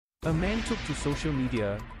A man took to social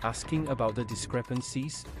media, asking about the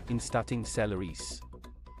discrepancies in starting salaries.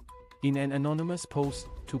 In an anonymous post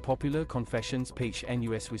to popular confessions page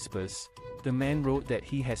NUS Whispers, the man wrote that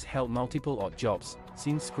he has held multiple odd jobs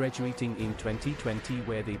since graduating in 2020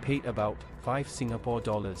 where they paid about 5 Singapore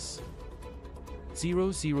dollars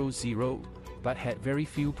 000, but had very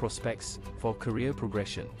few prospects for career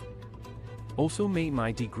progression. Also made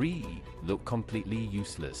my degree look completely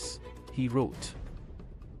useless, he wrote.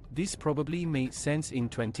 This probably made sense in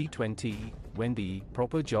 2020, when the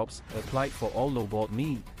proper jobs applied for all lowballed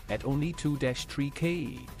me at only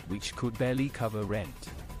 2-3K, which could barely cover rent,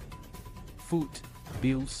 food,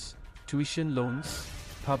 bills, tuition loans,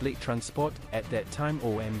 public transport at that time.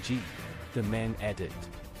 OMG, the man added.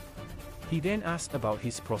 He then asked about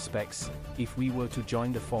his prospects if we were to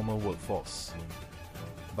join the formal workforce.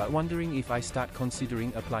 But wondering if I start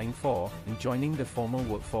considering applying for and joining the formal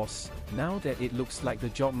workforce, now that it looks like the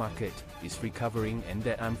job market is recovering and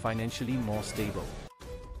that I'm financially more stable.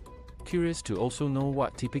 Curious to also know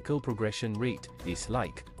what typical progression rate is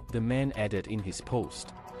like, the man added in his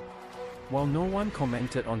post. While no one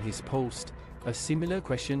commented on his post, a similar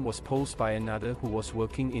question was posed by another who was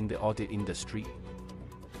working in the audit industry.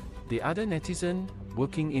 The other netizen,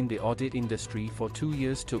 working in the audit industry for 2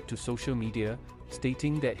 years, took to social media,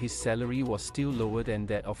 stating that his salary was still lower than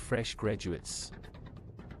that of fresh graduates.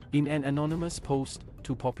 In an anonymous post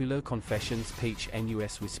to popular confessions page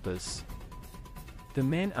NUS Whispers, the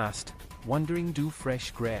man asked, wondering, do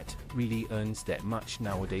fresh grad really earns that much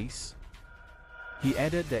nowadays? He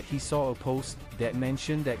added that he saw a post that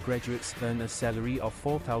mentioned that graduates earn a salary of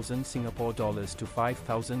 4,000 Singapore dollars to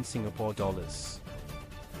 5,000 Singapore dollars.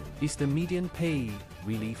 Is the median pay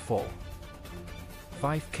really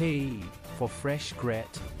 5K for fresh grad?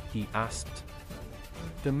 He asked.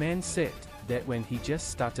 The man said that when he just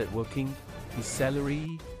started working, his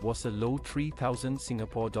salary was a low 3,000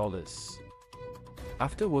 Singapore dollars.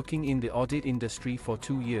 After working in the audit industry for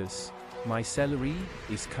 2 years, my salary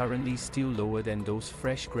is currently still lower than those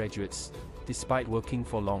fresh graduates, despite working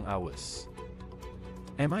for long hours.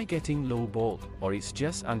 Am I getting lowballed, or it's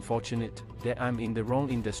just unfortunate that I'm in the wrong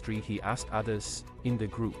industry? He asked others in the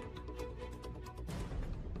group.